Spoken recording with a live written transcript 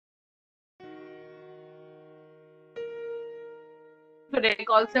today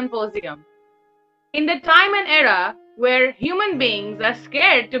called Symposium. In the time and era where human beings are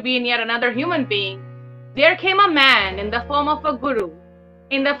scared to be near another human being, there came a man in the form of a guru,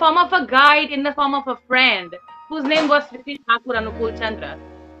 in the form of a guide, in the form of a friend, whose name was Sri Thakur Anukul Chandra.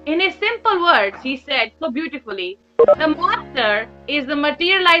 In his simple words, he said so beautifully, the master is the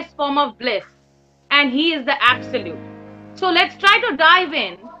materialized form of bliss, and he is the absolute. So let's try to dive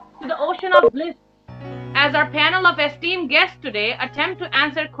in to the ocean of bliss as our panel of esteemed guests today attempt to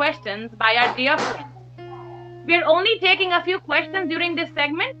answer questions by our dear friends. We're only taking a few questions during this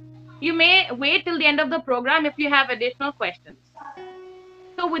segment. You may wait till the end of the program if you have additional questions.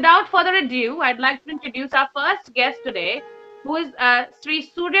 So without further ado, I'd like to introduce our first guest today, who is Sri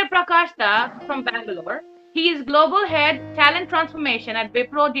Surya Prakash Da from Bangalore. He is Global Head Talent Transformation at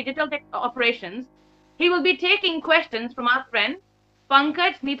Wipro Digital Tech Operations. He will be taking questions from our friend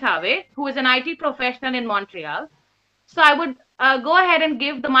Pankaj Nithave, who is an IT professional in Montreal. So I would go ahead and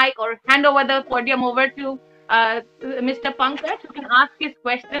give the mic or hand over the podium over to Mr. Pankaj, who can ask his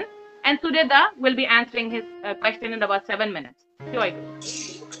question, and Sudhir will be answering his question in about 7 minutes. Here I go.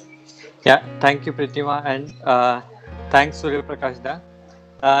 Yeah, thank you, Pritima, and thanks, Surya Prakash Da.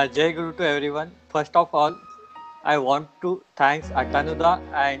 Jai Guru to everyone. First of all, I want to thanks Atanuda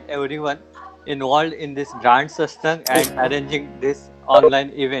and everyone involved in this grand system and arranging this online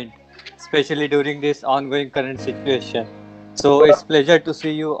event, especially during this ongoing current situation. So it's pleasure to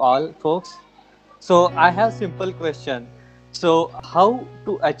see you all, folks. So I have simple question. So how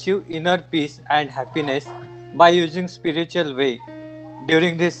to achieve inner peace and happiness by using spiritual way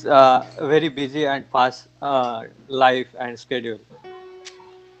during this very busy and fast life and schedule?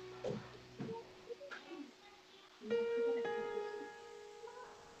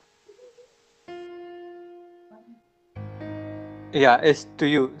 Yeah, it's to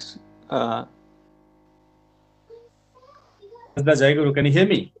you. Uh, Jai Guru, can you hear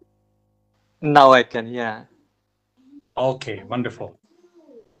me? Now I can, yeah. Okay, wonderful.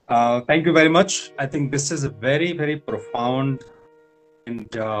 Thank you very much. I think this is a very, very profound and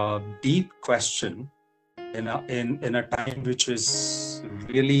deep question in a time which is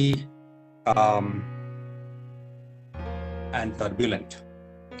really and turbulent.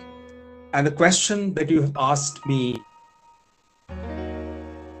 And the question that you have asked me,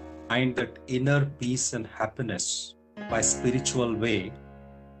 find that inner peace and happiness by spiritual way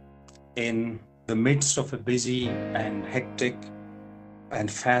in the midst of a busy and hectic and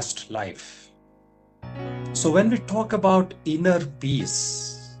fast life. So when we talk about inner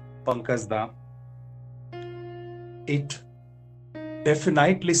peace, Pankaj Da, it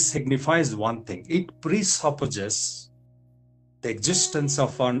definitely signifies one thing. It presupposes the existence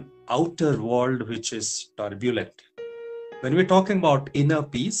of an outer world which is turbulent. When we're talking about inner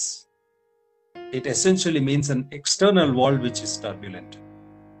peace, it essentially means an external world which is turbulent.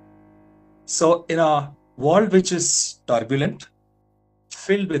 So in a world which is turbulent,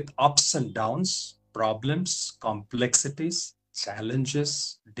 filled with ups and downs, problems, complexities,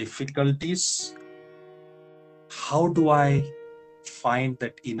 challenges, difficulties, how do I find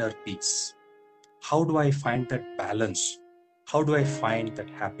that inner peace? How do I find that balance? How do I find that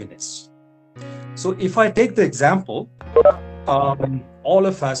happiness? So if I take the example, all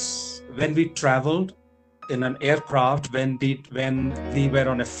of us, when we traveled in an aircraft, when we were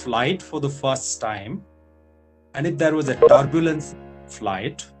on a flight for the first time, and if there was a turbulence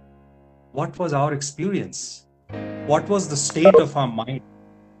flight, what was our experience? What was the state of our mind?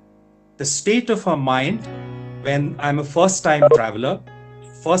 The state of our mind when I'm a first-time traveler,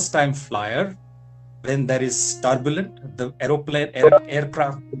 first-time flyer, when there is turbulent, the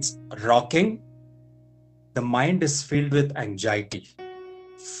aircraft is rocking, the mind is filled with anxiety,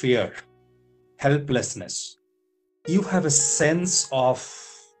 fear, helplessness. You have a sense of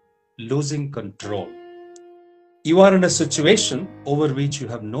losing control. You are in a situation over which you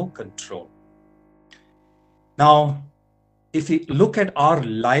have no control. Now, if we look at our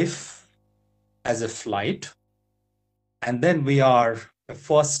life as a flight, and then we are a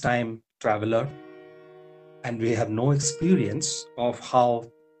first-time traveler, and we have no experience of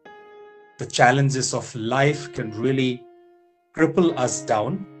how the challenges of life can really cripple us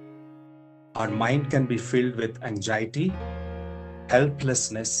down, our mind can be filled with anxiety,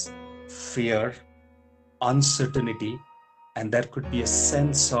 helplessness, fear, uncertainty, and there could be a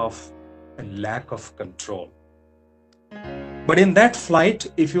sense of a lack of control. But in that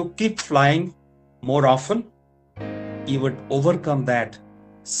flight, if you keep flying more often, you would overcome that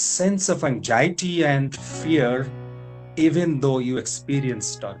sense of anxiety and fear, even though you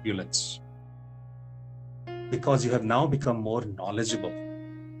experience turbulence, because you have now become more knowledgeable.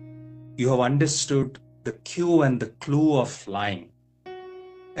 You have understood the cue and the clue of flying.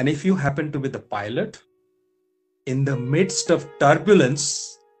 And if you happen to be the pilot, in the midst of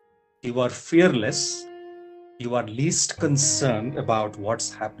turbulence, you are fearless, you are least concerned about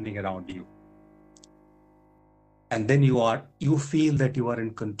what's happening around you. And then you feel that you are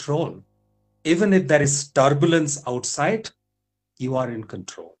in control. Even if there is turbulence outside, you are in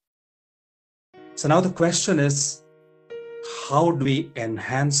control. So now the question is, how do we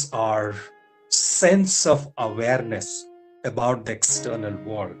enhance our sense of awareness about the external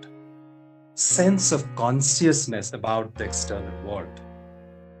world? Sense of consciousness about the external world?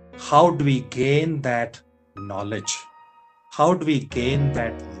 How do we gain that knowledge? How do we gain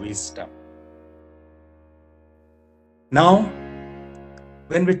that wisdom? Now,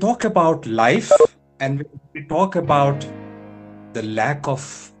 when we talk about life and when we talk about the lack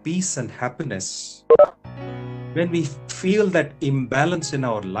of peace and happiness, when we feel that imbalance in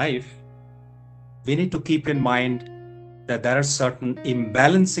our life, we need to keep in mind that there are certain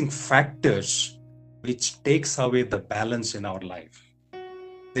imbalancing factors which takes away the balance in our life.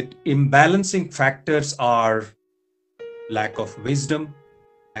 The imbalancing factors are lack of wisdom,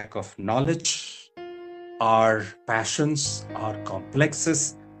 lack of knowledge, our passions, our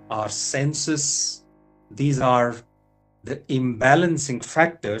complexes, our senses. These are the imbalancing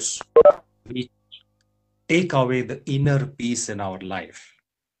factors which take away the inner peace in our life.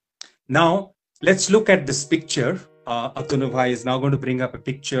 Now, let's look at this picture. Atanu Bhai is now going to bring up a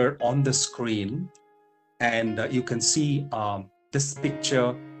picture on the screen, and you can see this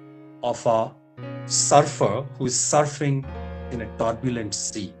picture of a surfer who is surfing in a turbulent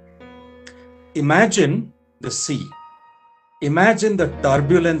sea. Imagine the sea. Imagine the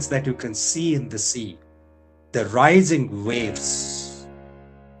turbulence that you can see in the sea, the rising waves.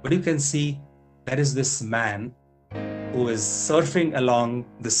 But you can see there is this man who is surfing along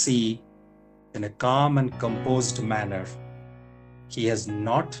the sea in a calm and composed manner. He has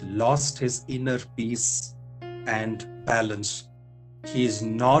not lost his inner peace and balance. He is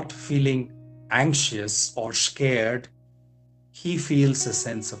not feeling anxious or scared. He feels a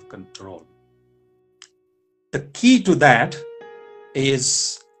sense of control. The key to that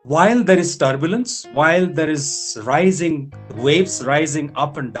is, while there is turbulence, while there is rising waves rising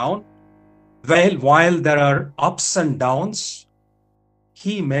up and down, while there are ups and downs,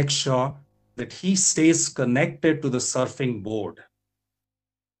 he makes sure that he stays connected to the surfing board,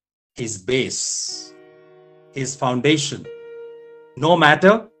 his base, his foundation. No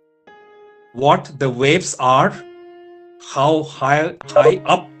matter what the waves are, how high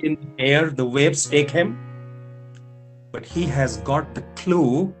up in the air the waves take him, but he has got the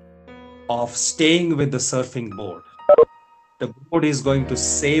clue of staying with the surfing board. The board is going to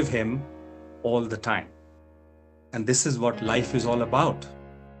save him all the time. And this is what life is all about.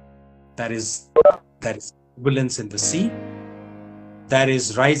 There is turbulence in the sea. There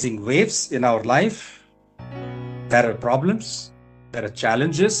is rising waves in our life. There are problems. There are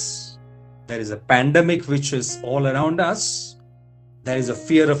challenges. There is a pandemic which is all around us. There is a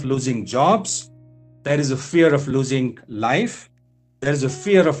fear of losing jobs. There is a fear of losing life. There is a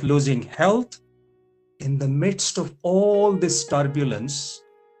fear of losing health. In the midst of all this turbulence,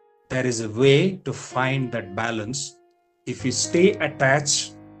 there is a way to find that balance if we stay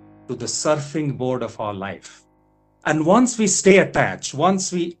attached to the surfing board of our life. And once we stay attached,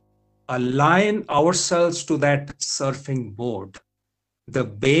 once we align ourselves to that surfing board, the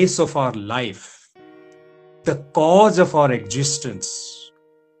base of our life, the cause of our existence,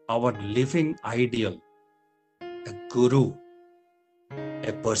 our living ideal, a guru,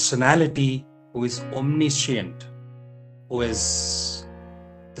 a personality who is omniscient, who is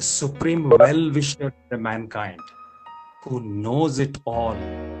the supreme well-wisher of the mankind, who knows it all,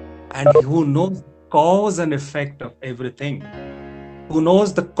 and who knows cause and effect of everything, who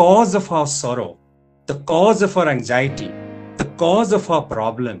knows the cause of our sorrow, the cause of our anxiety, the cause of our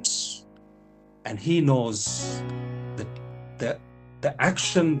problems, and he knows that the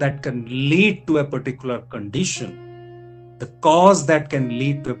action that can lead to a particular condition, the cause that can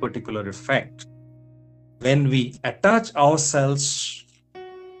lead to a particular effect. When we attach ourselves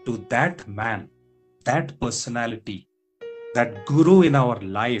to that man, that personality, that guru in our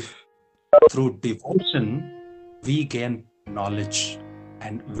life, through devotion, we gain knowledge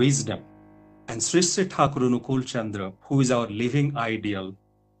and wisdom. And Sri Sri Thakur Anukul Chandra, who is our living ideal,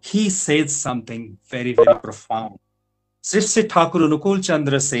 he says something very, very profound. Sri Sri Thakur Anukul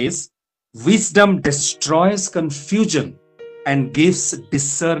Chandra says, wisdom destroys confusion and gives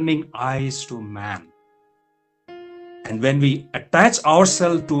discerning eyes to man. And when we attach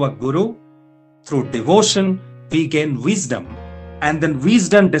ourselves to a guru, through devotion, we gain wisdom. And then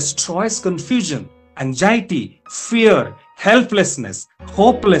wisdom destroys confusion, anxiety, fear, helplessness,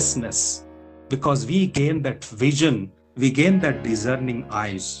 hopelessness, because we gain that vision, we gain that discerning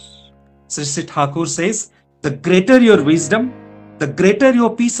eyes. Sri Thakur says, the greater your wisdom, the greater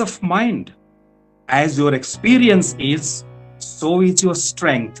your peace of mind. As your experience is, so is your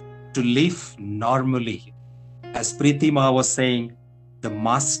strength to live normally. As Pritima was saying, the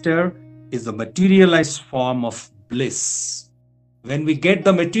master is the materialized form of bliss. When we get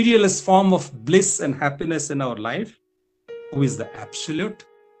the materialized form of bliss and happiness in our life, who is the absolute?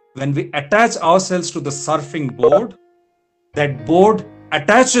 When we attach ourselves to the surfing board, that board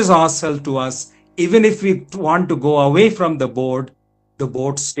attaches ourselves to us. Even if we want to go away from the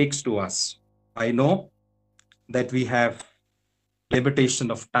board sticks to us. I know that we have limitation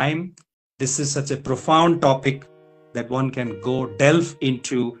of time. This is such a profound topic that one can go delve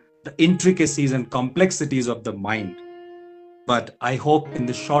into the intricacies and complexities of the mind. But I hope in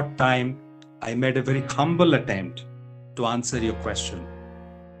the short time, I made a very humble attempt to answer your question.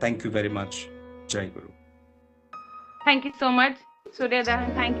 Thank you very much. Jai Guru. Thank you so much, Surya,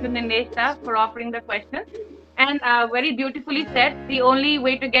 and thank you, Nindesha, for offering the question. And very beautifully said, the only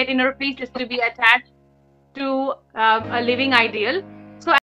way to get inner peace is to be attached to a living ideal.